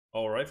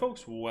Alright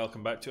folks,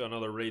 welcome back to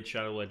another Raid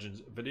Shadow Legends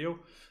video,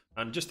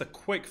 and just a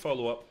quick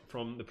follow-up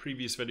from the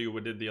previous video we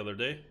did the other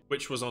day,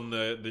 which was on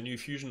the new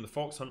fusion, the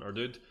Fox Hunter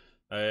dude.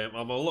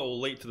 I'm a little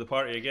late to the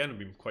party again, I've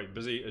been quite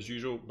busy as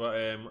usual, but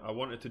I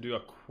wanted to do a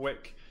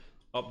quick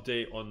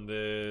update on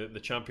the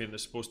champion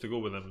that's supposed to go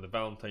with him, the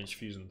Valentine's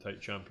Fusion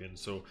type champion.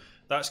 So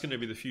that's going to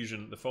be the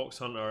fusion, the Fox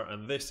Hunter,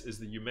 and this is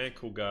the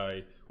Yumeko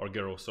guy, or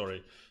girl,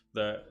 sorry,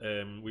 that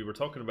we were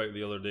talking about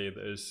the other day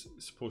that is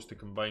supposed to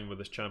combine with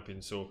this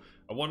champion. So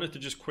I wanted to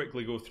just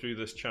quickly go through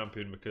this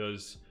champion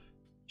because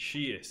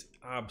she is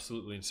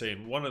absolutely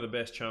insane. One of the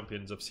best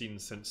champions I've seen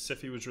since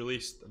Sify was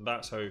released, and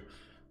that's how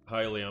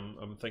highly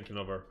I'm thinking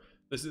of her.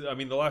 This is, I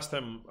mean, the last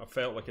time I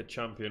felt like a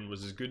champion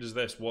was as good as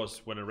this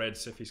was when I read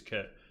Sify's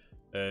kit.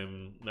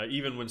 Now,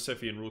 even when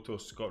Sify and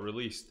Rotos got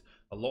released,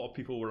 a lot of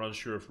people were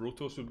unsure if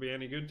Rotos would be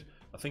any good.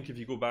 I think if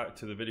you go back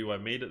to the video I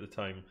made at the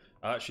time,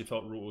 I actually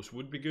thought Rotos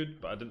would be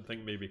good, but I didn't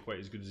think maybe quite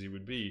as good as he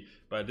would be.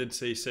 But I did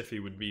say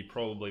Sify would be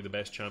probably the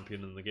best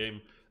champion in the game,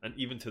 and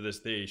even to this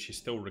day, she's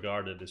still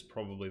regarded as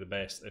probably the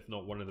best, if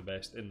not one of the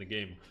best in the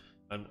game.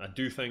 And I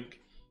do think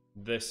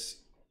this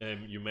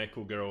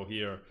Yumeko girl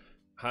here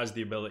has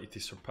the ability to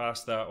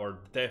surpass that or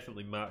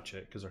definitely match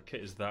it because her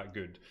kit is that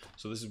good.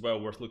 So this is well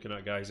worth looking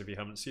at, guys, if you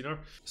haven't seen her.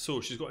 So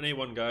she's got an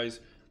A1, guys.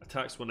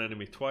 Attacks one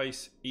enemy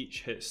twice.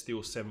 Each hit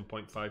steals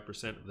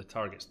 7.5% of the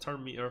target's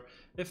turn meter.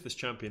 If this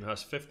champion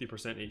has 50%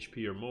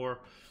 HP or more,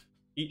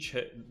 each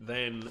hit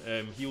then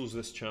heals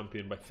this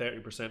champion by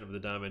 30% of the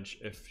damage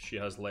if she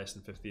has less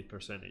than 50%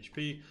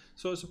 HP.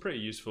 So it's a pretty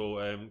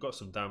useful, got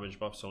some damage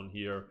buffs on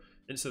here.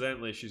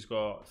 Incidentally, she's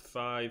got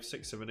 5,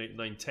 6, 7, 8,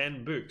 9,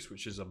 10 books,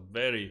 which is a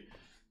very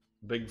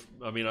big,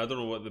 I mean, I don't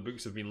know what the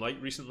books have been like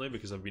recently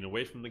because I've been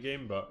away from the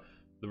game, but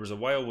there was a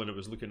while when it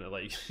was looking at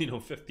like,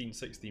 15,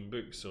 16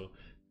 books, so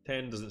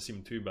 10 doesn't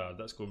seem too bad.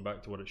 That's going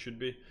back to what it should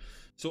be.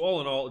 So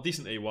all in all, a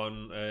decent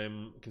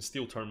A1, can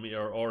steal turn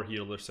meter or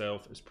heal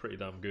herself, is pretty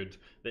damn good.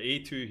 The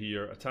A2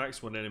 here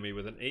attacks one enemy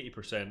with an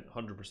 80%,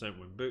 100%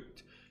 when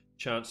booked,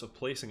 chance of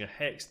placing a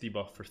hex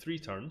debuff for 3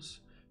 turns,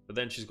 but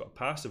then she's got a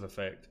passive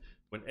effect.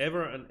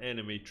 Whenever an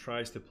enemy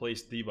tries to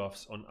place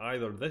debuffs on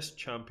either this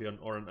champion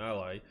or an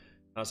ally,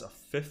 has a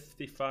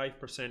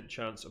 55%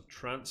 chance of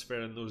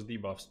transferring those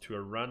debuffs to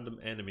a random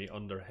enemy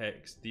under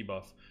hex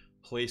debuff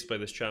placed by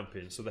this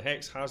champion. So the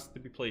hex has to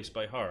be placed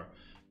by her,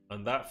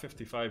 and that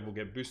 55 will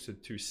get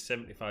boosted to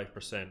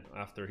 75%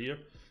 after here.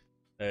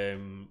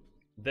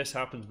 This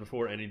happens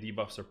before any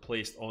debuffs are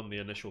placed on the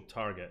initial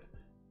target.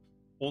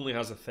 Only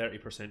has a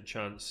 30%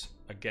 chance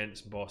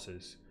against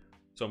bosses.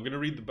 So I'm going to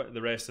read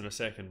the rest in a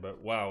second,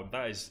 but wow,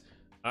 that is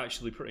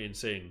actually pretty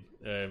insane.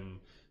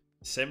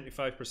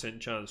 75%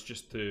 chance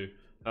just to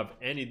have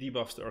any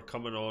debuffs that are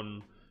coming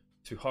on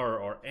to her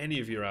or any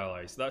of your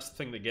allies. That's the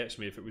thing that gets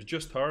me. If it was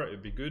just her, it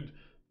would be good,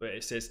 but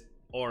it says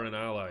or an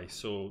ally,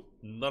 so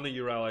none of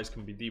your allies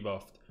can be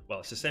debuffed. Well,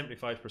 it's a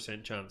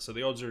 75% chance, so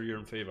the odds are you're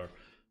in favour.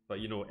 But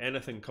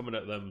anything coming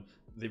at them,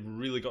 they've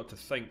really got to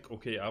think,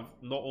 okay, I've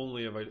not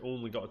only have I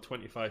only got a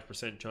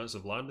 25% chance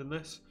of landing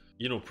this,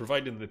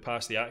 providing they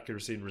pass the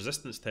accuracy and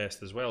resistance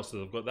test as well, so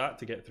they've got that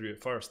to get through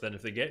it first. Then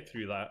if they get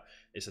through that,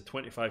 it's a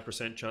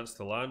 25% chance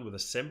to land with a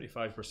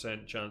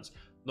 75% chance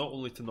not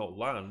only to not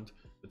land,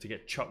 but to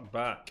get chucked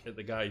back at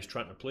the guy who's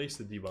trying to place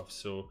the debuff.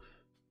 So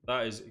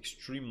that is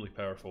extremely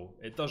powerful.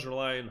 It does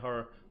rely on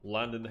her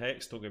landing the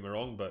hex, don't get me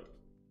wrong, but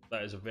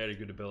that is a very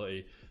good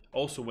ability.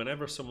 Also,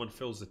 whenever someone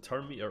fills the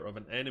turn meter of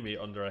an enemy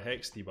under a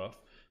hex debuff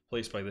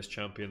placed by this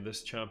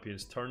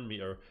champion's turn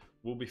meter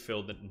will be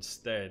filled in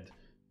instead.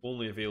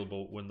 Only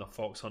available when the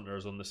Fox Hunter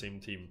is on the same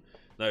team.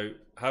 Now,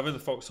 having the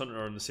Fox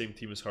Hunter on the same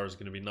team as her is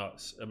going to be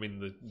nuts. I mean,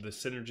 the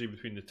synergy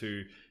between the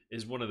two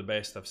is one of the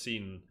best I've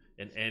seen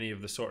in any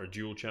of the sort of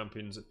dual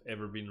champions that have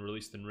ever been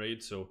released in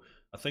Raid. So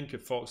I think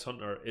if Fox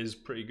Hunter is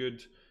pretty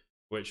good,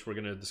 which we're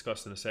going to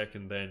discuss in a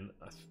second, then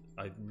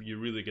you're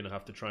really going to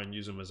have to try and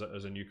use him as a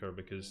nuker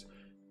because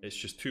it's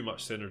just too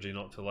much synergy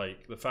not to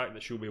like. The fact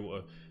that she'll be able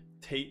to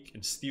take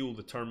and steal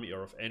the turn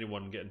meter of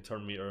anyone getting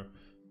turn meter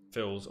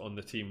fills on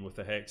the team with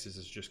the hexes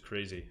is just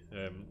crazy.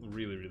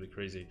 Really, really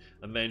crazy.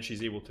 And then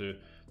she's able to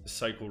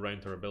cycle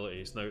around her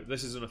abilities. Now,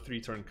 this is on a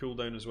 3-turn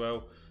cooldown as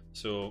well,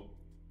 so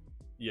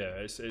yeah,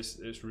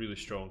 it's really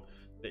strong.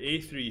 The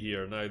A3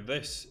 here, now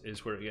this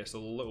is where it gets a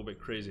little bit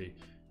crazy.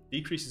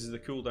 Decreases the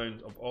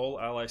cooldown of all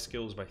ally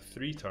skills by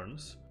 3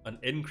 turns and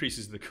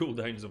increases the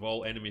cooldowns of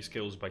all enemy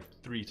skills by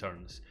 3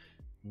 turns.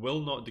 Will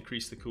not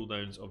decrease the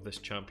cooldowns of this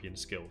champion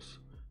skills.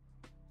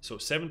 So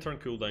 7-turn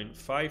cooldown,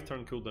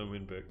 5-turn cooldown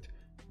when booked.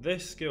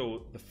 This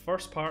skill, the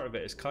first part of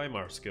it is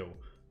Kaimar's skill.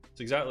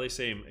 It's exactly the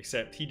same,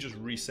 except he just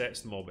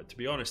resets them all. But to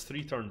be honest,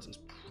 3 turns is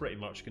pretty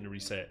much going to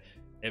reset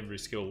every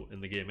skill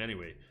in the game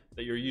anyway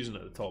that you're using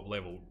at the top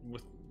level,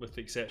 with the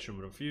exception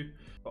of a few.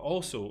 But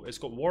also, it's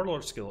got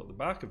Warlord skill at the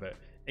back of it,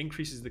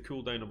 increases the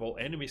cooldown of all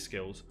enemy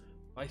skills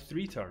by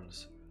 3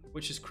 turns,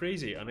 which is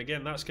crazy. And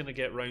again, that's going to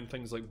get around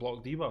things like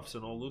block debuffs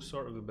and all those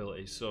sort of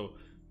abilities. So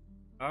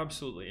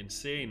absolutely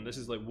insane. This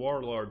is like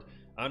Warlord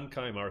and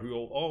Kaimar, who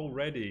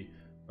already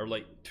are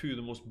like 2 of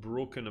the most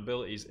broken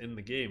abilities in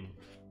the game,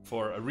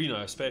 for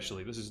Arena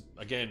especially. This is,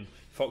 again,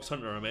 Fox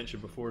Hunter I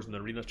mentioned before is an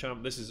Arena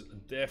champ. This is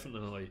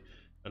definitely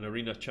an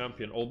Arena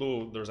champion,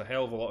 although there's a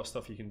hell of a lot of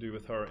stuff you can do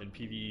with her in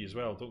PvE as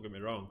well, don't get me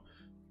wrong.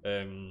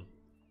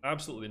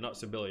 Absolutely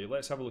nuts ability.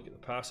 Let's have a look at the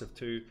passive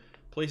too.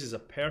 Places a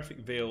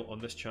perfect veil on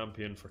this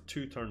champion for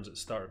 2 turns at the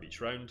start of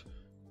each round.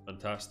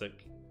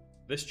 Fantastic.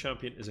 This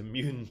champion is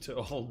immune to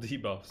all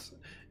debuffs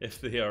if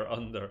they are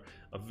under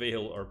a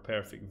veil or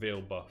perfect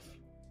veil buff.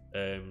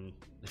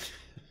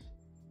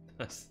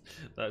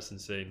 That's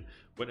insane.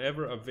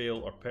 Whenever a veil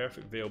or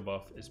perfect veil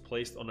buff is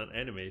placed on an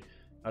enemy,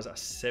 has a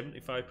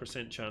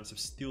 75% chance of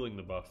stealing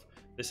the buff.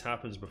 This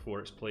happens before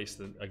it's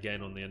placed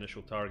again on the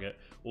initial target,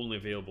 only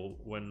available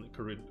when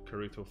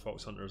Karuto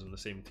Fox Hunter is in the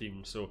same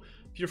team. So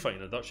if you're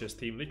fighting a Duchess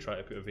team, they try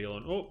to put a veil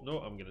on. Oh no,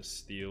 I'm going to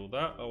steal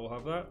that, I will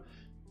have that.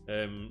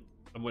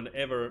 And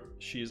whenever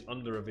she is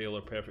under a veil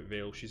or perfect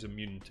veil, she's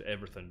immune to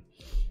everything.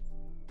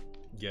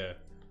 Yeah,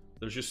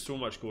 there's just so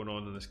much going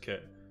on in this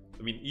kit.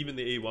 I mean, even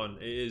the A1,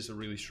 it is a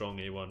really strong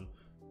A1,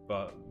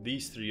 but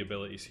these 3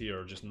 abilities here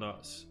are just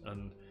nuts.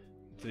 And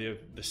the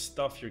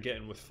stuff you're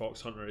getting with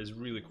Fox Hunter is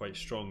really quite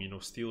strong. You know,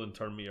 stealing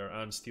turn meter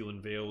and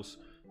stealing veils,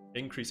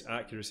 increase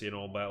accuracy in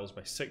all battles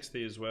by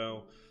 60 as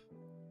well.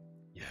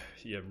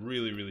 Yeah,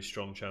 really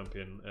strong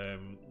champion.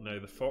 Now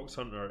the Fox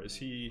Hunter, is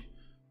he?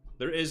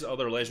 There is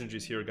other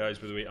legendaries here, guys,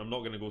 by the way. I'm not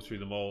going to go through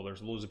them all.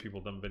 There's loads of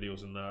people done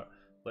videos on that.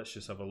 Let's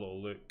just have a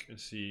little look and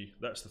see.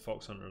 That's the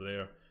Fox Hunter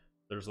there.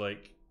 There's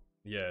like,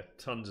 yeah,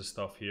 tons of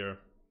stuff here,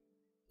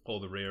 all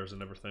the rares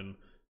and everything,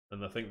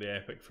 and I think the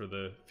epic for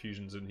the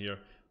fusions in here.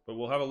 But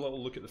we'll have a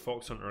little look at the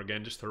Fox Hunter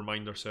again just to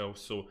remind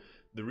ourselves. So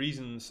the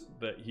reasons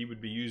that he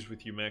would be used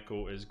with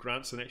Yumeko is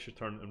grants an extra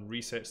turn and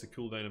resets the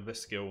cooldown of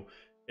this skill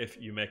if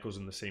Yumeko's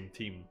in the same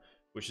team,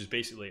 which is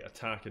basically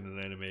attacking an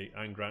enemy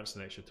and grants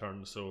an extra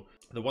turn. So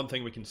the one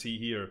thing we can see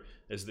here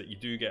is that you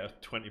do get a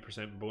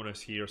 20%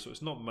 bonus here, so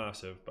it's not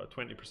massive, but a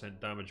 20%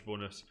 damage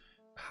bonus.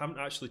 I haven't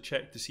actually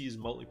checked to see his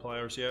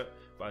multipliers yet,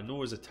 but I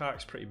know his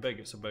attack's pretty big.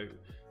 It's about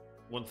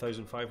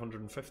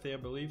 1,550, I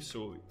believe,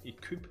 so he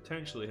could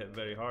potentially hit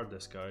very hard,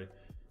 this guy.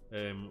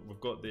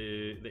 We've got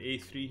the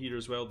A3 here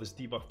as well. This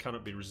debuff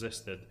cannot be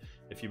resisted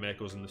if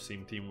Yumeko's in the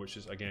same team, which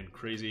is again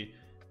crazy.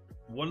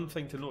 One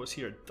thing to notice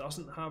here, it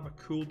doesn't have a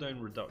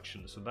cooldown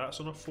reduction, so that's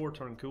on a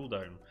 4-turn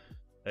cooldown.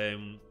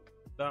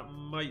 That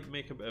might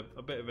make a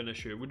bit of an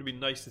issue. It would have been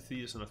nice to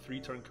see this on a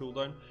 3-turn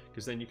cooldown,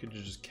 because then you could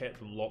have just kept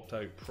them locked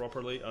out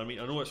properly. I mean,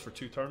 I know it's for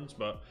 2 turns,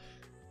 but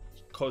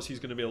because he's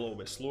going to be a little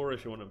bit slower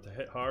if you want him to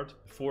hit hard,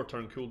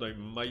 4-turn cooldown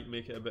might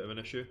make it a bit of an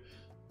issue.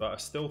 But I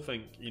still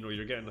think, you know,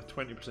 you're getting a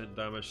 20%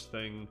 damage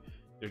thing,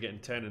 you're getting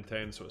 10 and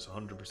 10, so it's a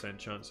 100%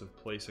 chance of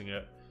placing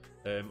it.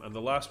 And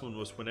the last one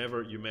was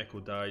whenever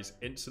Yumeko dies,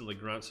 instantly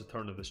grants a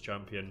turn of this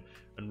champion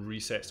and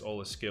resets all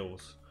his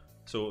skills.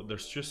 So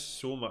there's just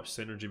so much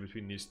synergy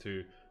between these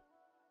two.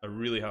 I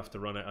really have to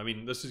run it. I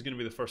mean, this is going to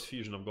be the first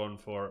fusion I've gone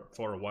for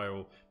a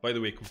while. By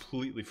the way,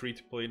 completely free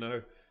to play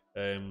now.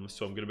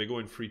 So I'm going to be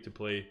going free to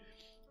play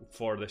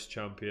for this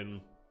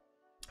champion.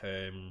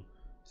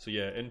 So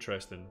yeah,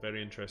 interesting,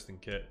 very interesting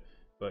kit.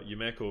 But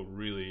Yumeko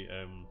really,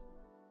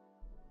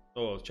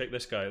 oh, check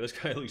this guy. This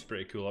guy looks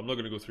pretty cool. I'm not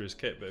going to go through his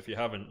kit, but if you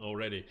haven't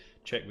already,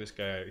 check this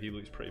guy out. He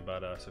looks pretty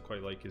badass. I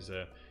quite like his,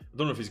 I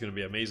don't know if he's going to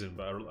be amazing,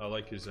 but I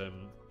like his,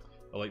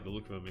 I like the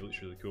look of him. He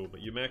looks really cool.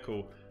 But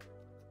Yumeko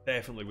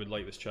definitely would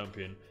like this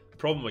champion. The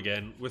problem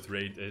again with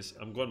Raid is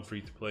I'm going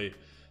free to play,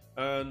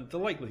 and the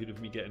likelihood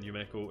of me getting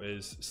Yumeko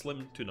is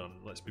slim to none,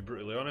 let's be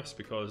brutally honest,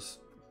 because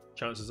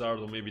chances are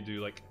they'll maybe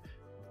do, like,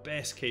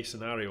 best case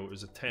scenario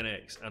is a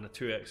 10x and a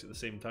 2x at the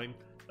same time.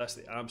 That's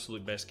the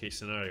absolute best case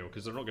scenario,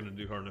 because they're not going to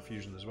do her in a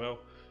fusion as well,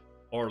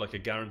 or like a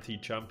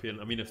guaranteed champion.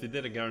 I mean, if they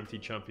did a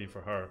guaranteed champion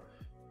for her,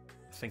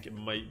 I think it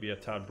might be a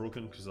tad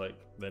broken, because like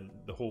then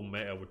the whole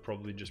meta would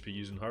probably just be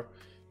using her.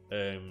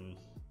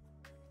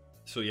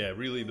 So yeah,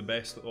 really the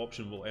best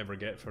option we'll ever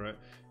get for it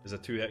is a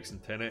 2x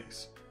and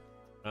 10x,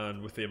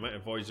 and with the amount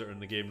of voids that are in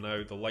the game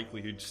now, the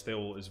likelihood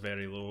still is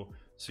very low,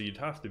 so you'd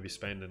have to be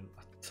spending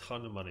a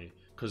ton of money,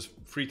 because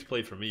free to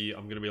play for me,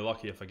 I'm going to be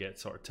lucky if I get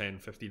sort of 10,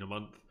 15 a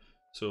month,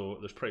 so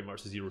there's pretty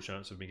much zero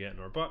chance of me getting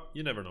her, but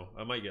you never know,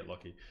 I might get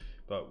lucky.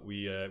 But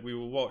we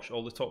will watch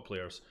all the top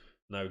players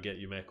now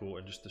get Yumeko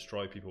and just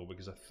destroy people,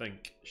 because I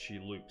think she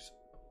looks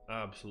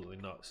absolutely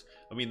nuts.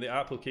 I mean, the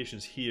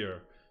applications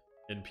here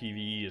in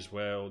PvE as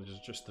well,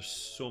 there's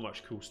so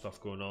much cool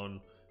stuff going on.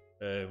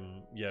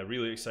 Yeah,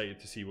 really excited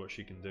to see what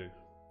she can do.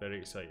 Very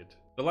excited.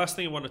 The last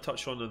thing I want to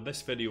touch on in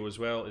this video as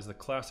well is the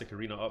classic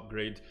arena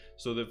upgrade.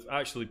 So they've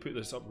actually put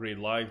this upgrade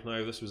live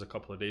now. This was a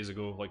couple of days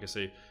ago. Like I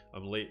say,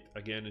 I'm late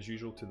again as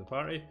usual to the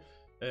party.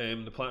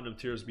 The platinum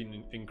tier has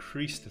been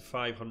increased to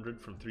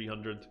 500 from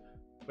 300,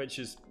 which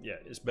is, yeah,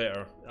 it's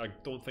better. I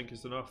don't think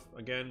it's enough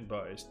again,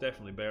 but it's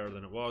definitely better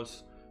than it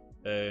was.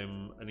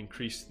 And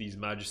increase these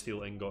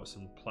Magisteel ingots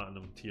and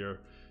platinum tier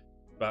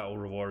battle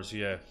rewards.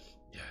 Yeah,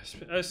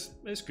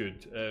 it's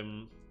good.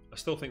 I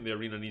still think the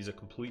arena needs a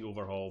complete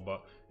overhaul,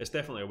 but it's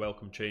definitely a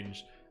welcome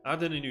change.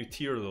 Adding a new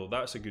tier though,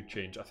 that's a good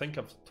change. I think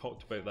I've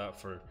talked about that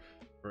for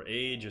for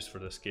ages for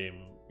this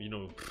game, you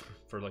know,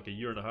 for like a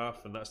year and a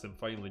half, and that's them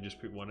finally just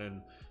put one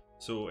in.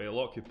 So it'll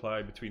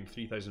occupy between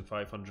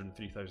 3,500 and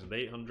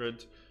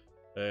 3,800.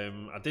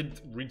 I did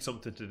read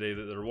something today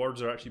that the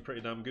rewards are actually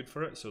pretty damn good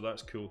for it, so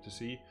that's cool to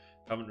see.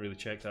 Haven't really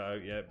checked that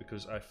out yet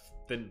because I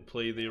didn't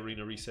play the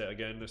arena reset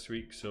again this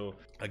week. So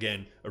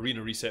again,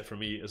 arena reset for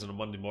me is on a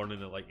Monday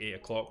morning at like 8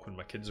 o'clock when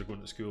my kids are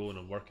going to school and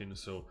I'm working,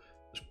 so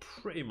there's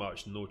pretty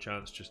much no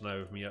chance just now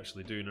of me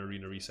actually doing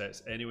arena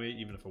resets anyway,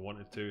 even if I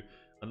wanted to.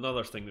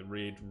 Another thing that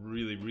Raid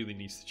really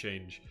needs to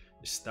change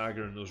is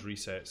staggering those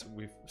resets.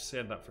 We've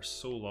said that for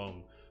so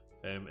long.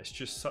 It's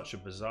just such a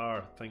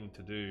bizarre thing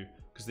to do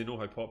because they know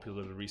how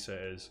popular the reset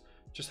is.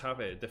 Just have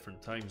it at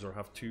different times, or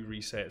have 2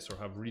 resets, or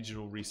have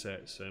regional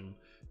resets.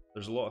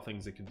 There's a lot of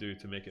things they can do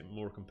to make it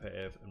more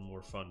competitive and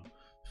more fun.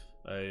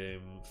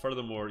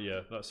 Furthermore,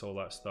 yeah, that's all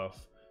that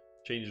stuff.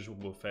 Changes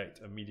will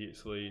affect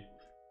immediately.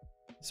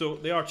 So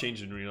they are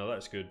changing arena,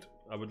 that's good.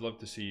 I would love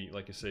to see,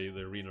 like I say,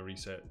 the arena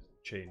reset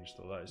changed,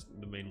 though. That is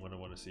the main one I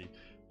want to see.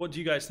 What do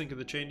you guys think of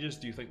the changes?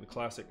 Do you think the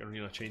classic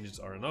arena changes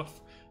are enough?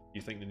 Do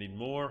you think they need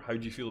more? How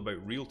do you feel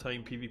about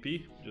real-time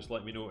PvP? Just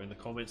let me know in the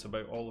comments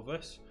about all of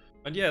this.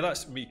 And yeah,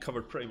 that's me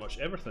covered pretty much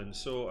everything.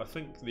 So I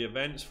think the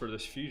events for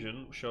this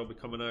fusion shall be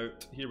coming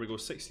out. Here we go,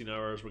 16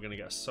 hours. We're going to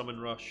get a summon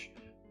rush,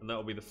 and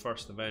that'll be the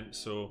first event.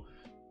 So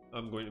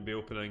I'm going to be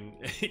opening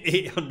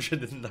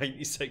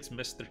 896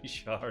 mystery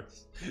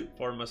shards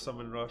for my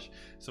summon rush.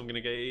 So I'm going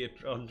to get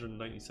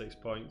 896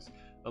 points,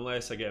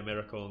 unless I get a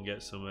miracle and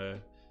get some,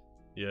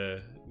 yeah,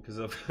 because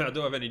I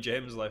don't have any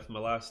gems left. My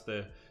last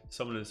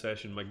summoning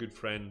session, my good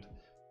friend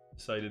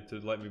decided to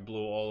let me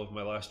blow all of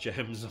my last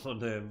gems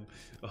on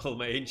all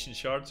my ancient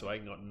shards, so I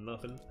got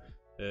nothing.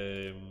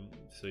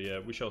 So yeah,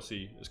 we shall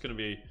see. It's going to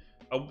be...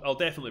 I'll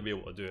definitely be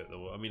able to do it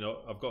though. I mean,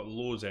 I've got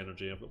loads of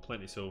energy, I've got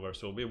plenty of silver,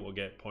 so I'll be able to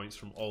get points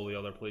from all the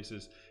other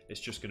places. It's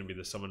just going to be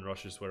the summon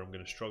rushes where I'm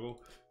going to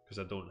struggle, because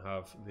I don't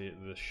have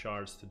the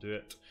shards to do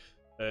it.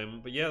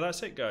 But yeah,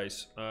 that's it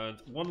guys. And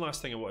one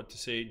last thing I wanted to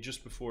say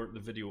just before the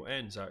video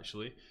ends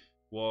actually,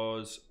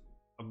 was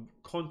I'm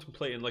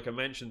contemplating, like I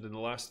mentioned in the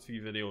last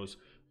few videos,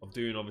 of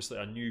doing obviously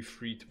a new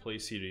free-to-play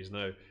series.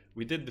 Now,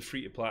 we did the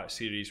free-to-plat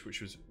series, which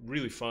was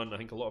really fun. I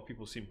think a lot of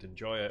people seemed to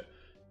enjoy it.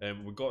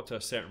 We got to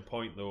a certain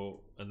point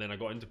though, and then I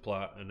got into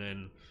plat, and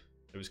then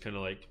it was kind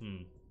of like,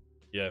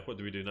 yeah, what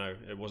do we do now?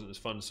 It wasn't as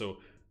fun, so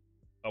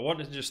I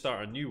wanted to just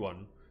start a new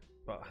one,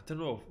 but I don't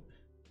know,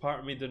 part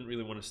of me didn't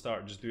really want to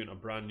start just doing a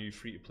brand new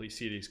free-to-play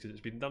series because it's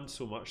been done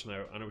so much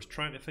now, and I was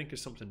trying to think of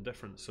something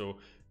different. So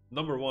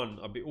number one,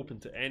 I'd be open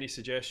to any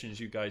suggestions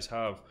you guys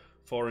have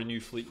for a new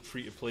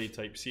free-to-play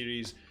type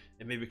series.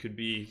 It maybe could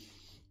be,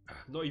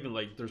 not even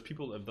like, there's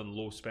people that have done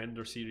low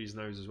spender series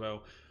now as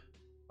well.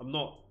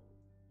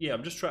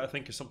 I'm just trying to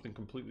think of something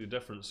completely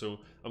different. So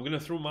I'm going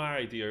to throw my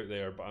idea out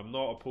there, but I'm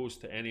not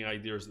opposed to any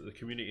ideas that the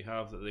community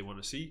have that they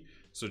want to see.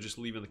 So just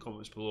leave in the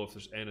comments below if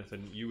there's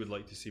anything you would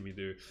like to see me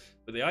do.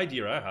 But the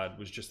idea I had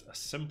was just a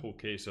simple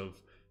case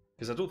of,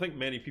 because I don't think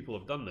many people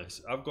have done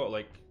this. I've got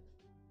like,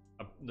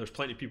 there's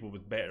plenty of people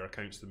with better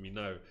accounts than me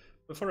now.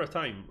 But for a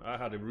time, I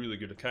had a really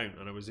good account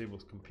and I was able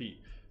to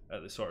compete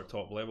at the sort of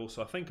top level.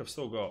 So I think I've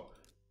still got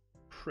a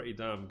pretty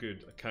damn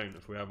good account.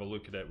 If we have a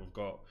look at it, we've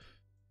got...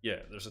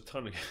 yeah, there's a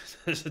ton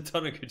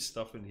of good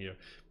stuff in here.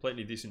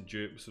 Plenty of decent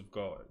dupes. We've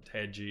got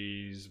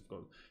Hedgies, we've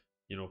got,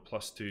 you know,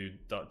 +2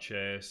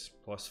 Duchess,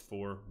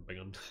 +4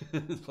 Bingham,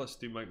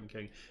 +2 Mountain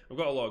King. I've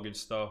got a lot of good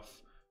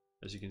stuff,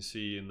 as you can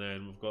see, and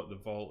then we've got the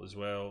Vault as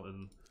well.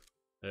 And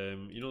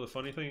you know, the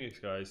funny thing is,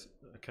 guys,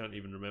 I can't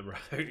even remember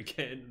how to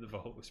get into the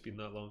Vault. It's been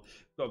that long.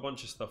 We've got a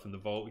bunch of stuff in the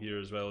Vault here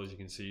as well, as you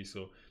can see.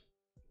 So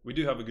we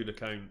do have a good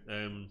account.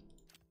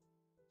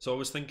 So I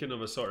was thinking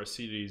of a sort of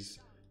series,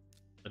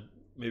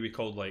 maybe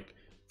called like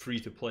free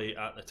to play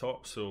at the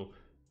top. So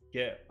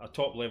get a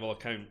top level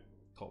account,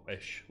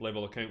 top-ish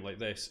level account like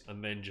this,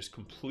 and then just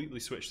completely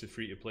switch to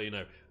free to play.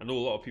 Now I know a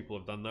lot of people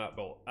have done that,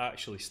 but I'll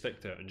actually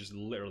stick to it and just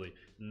literally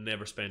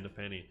never spend a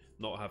penny,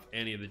 not have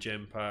any of the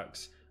gem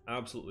packs,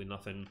 absolutely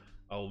nothing.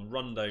 I'll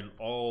run down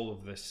all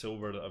of this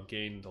silver that I've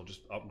gained. I'll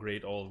just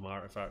upgrade all of my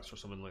artifacts or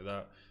something like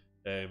that,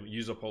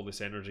 use up all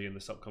this energy in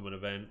this upcoming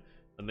event,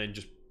 and then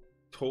just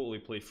totally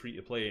play free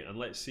to play. And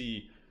let's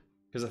see,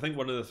 because I think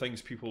one of the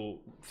things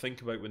people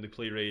think about when they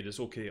play Raid is,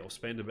 okay, I'll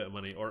spend a bit of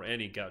money, or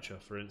any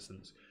gacha for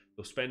instance,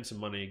 they'll spend some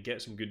money,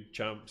 get some good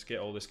champs, get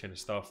all this kind of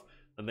stuff,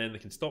 and then they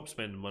can stop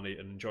spending money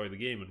and enjoy the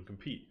game and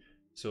compete.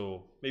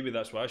 So maybe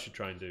that's what I should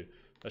try and do.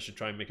 I should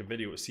try and make a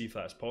video to see if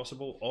that's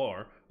possible,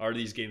 or are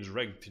these games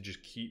rigged to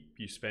just keep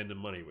you spending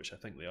money, which I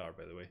think they are,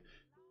 by the way.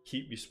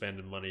 Keep you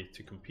spending money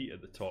to compete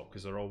at the top,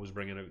 because they're always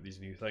bringing out these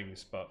new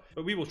things. But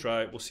we will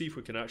try it. We'll see if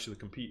we can actually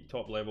compete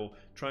top level,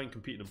 try and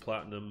compete in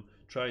platinum,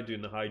 try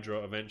doing the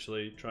Hydra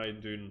eventually, try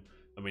and doing,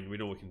 I mean, we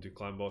know we can do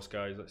clan boss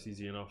guys, that's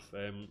easy enough.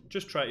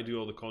 Just try to do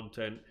all the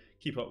content,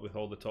 keep up with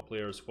all the top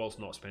players whilst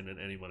not spending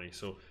any money.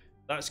 So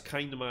that's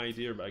kind of my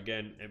idea, but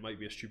again, it might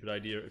be a stupid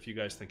idea. If you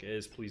guys think it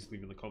is, please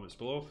leave in the comments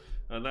below.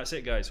 And that's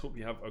it guys, hope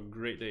you have a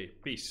great day.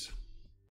 Peace.